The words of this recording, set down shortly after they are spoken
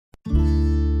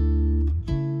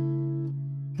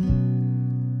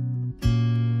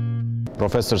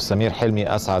Professor Samir Helmy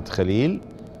Assaad Talks,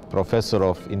 Professor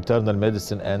of Internal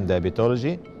Medicine and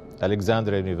Diabetology,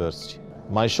 Alexandria University.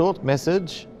 My short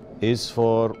message is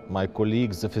for my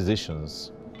colleagues, the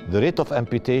physicians. The rate of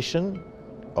amputation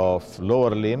of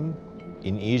lower limb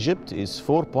in Egypt is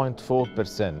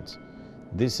 4.4%.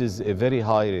 This is a very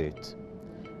high rate.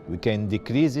 We can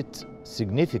decrease it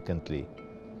significantly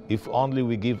if only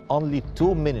we give only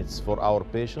 2 minutes for our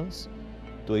patients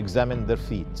to examine their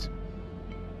feet.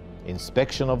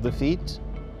 Inspection of the feet,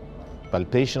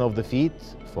 palpation of the feet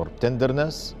for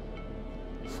tenderness,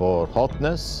 for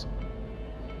hotness,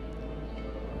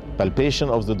 palpation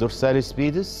of the dorsalis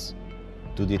pedis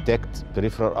to detect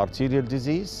peripheral arterial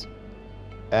disease,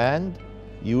 and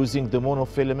using the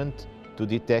monofilament to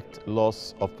detect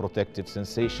loss of protective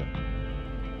sensation.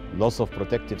 Loss of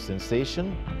protective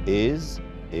sensation is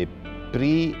a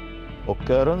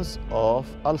pre-occurrence of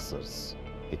ulcers.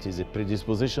 It is a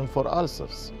predisposition for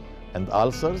ulcers. And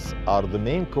ulcers are the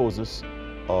main causes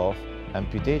of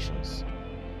amputations.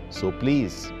 So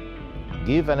please,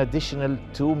 give an additional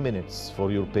 2 minutes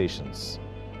for your patients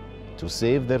to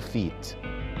save their feet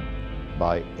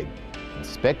by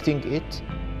inspecting it,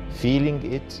 feeling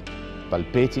it,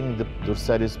 palpating the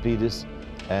dorsalis pedis,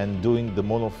 and doing the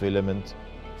monofilament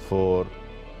for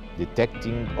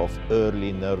detecting of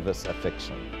early nervous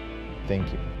affection.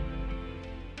 Thank you.